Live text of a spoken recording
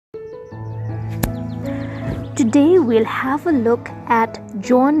Today we'll have a look at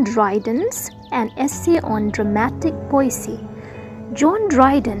John Dryden's An Essay on Dramatic Poesy. John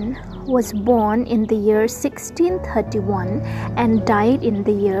Dryden was born in the year 1631 and died in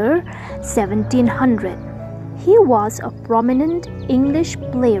the year 1700. He was a prominent English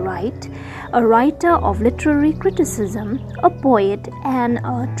playwright, a writer of literary criticism, a poet, and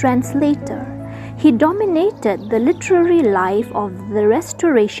a translator. He dominated the literary life of the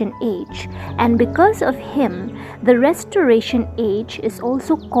Restoration Age, and because of him, the Restoration Age is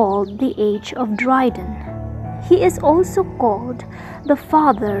also called the Age of Dryden. He is also called the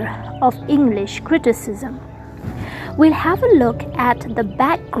father of English criticism. We'll have a look at the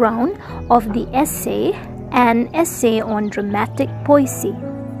background of the essay, An Essay on Dramatic Poesy.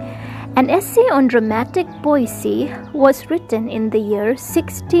 An Essay on Dramatic Poesy was written in the year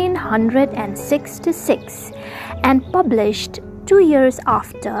 1666 and published 2 years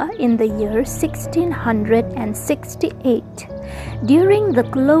after in the year 1668 during the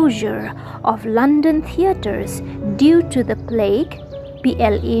closure of London theatres due to the plague,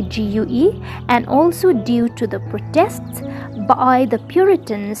 plague, and also due to the protests by the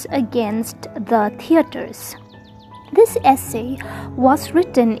Puritans against the theatres. This essay was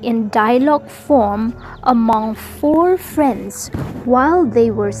written in dialogue form among 4 friends while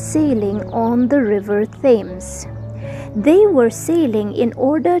they were sailing on the River Thames. They were sailing in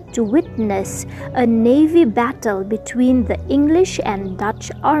order to witness a navy battle between the English and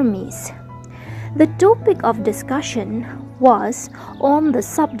Dutch armies. The topic of discussion was on the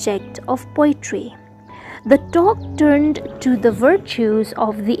subject of poetry. The talk turned to the virtues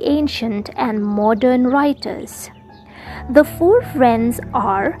of the ancient and modern writers. The 4 friends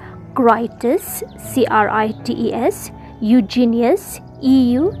are Critus, Crites, Eugenius,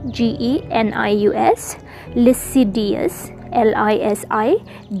 Eugenius, Lycidius,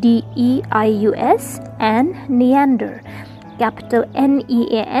 Lisideus, and Neander, capital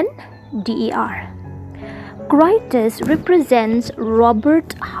Neander. Critus represents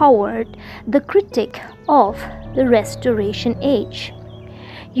Robert Howard, the critic of the Restoration Age.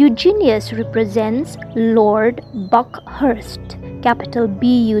 Eugenius represents Lord Buckhurst, capital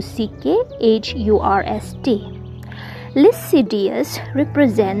Buckhurst. Lycidius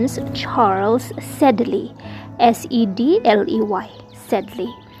represents Charles Sedley, Sedley,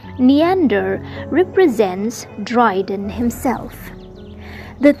 Sedley. Neander represents Dryden himself.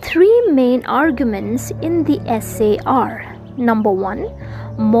 The 3 main arguments in the essay are: number 1,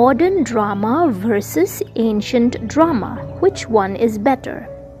 modern drama versus ancient drama. Which one is better?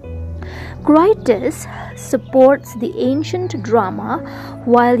 Critus supports the ancient drama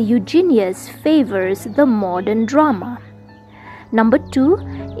while Eugenius favors the modern drama. Number 2,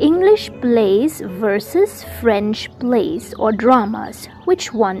 English plays versus French plays or dramas.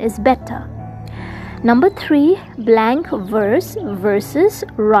 Which one is better? Number 3, blank verse versus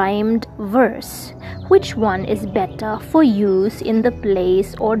rhymed verse. Which one is better for use in the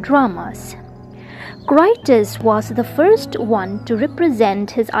plays or dramas? Critus was the first one to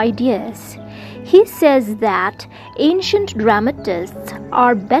represent his ideas. He says that ancient dramatists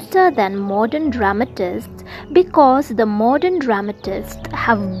are better than modern dramatists because the modern dramatists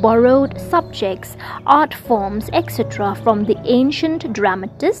have borrowed subjects, art forms, etc. from the ancient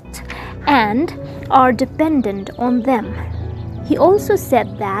dramatists and are dependent on them. He also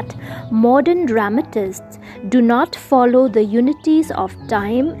said that modern dramatists do not follow the unities of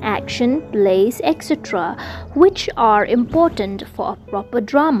time, action, place, etc., which are important for a proper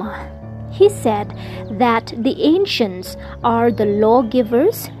drama. He said that the ancients are the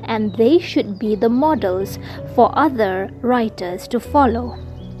lawgivers and they should be the models for other writers to follow.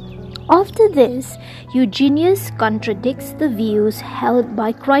 After this, Eugenius contradicts the views held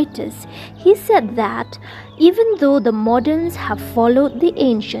by Critus. He said that even though the moderns have followed the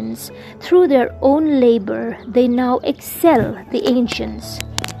ancients, through their own labor, they now excel the ancients.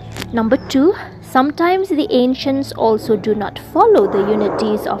 Number 2, sometimes the ancients also do not follow the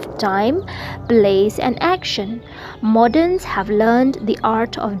unities of time, place, and action. Moderns have learned the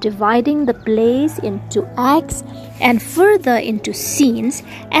art of dividing the plays into acts and further into scenes,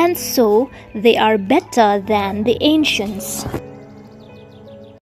 and so they are better than the ancients.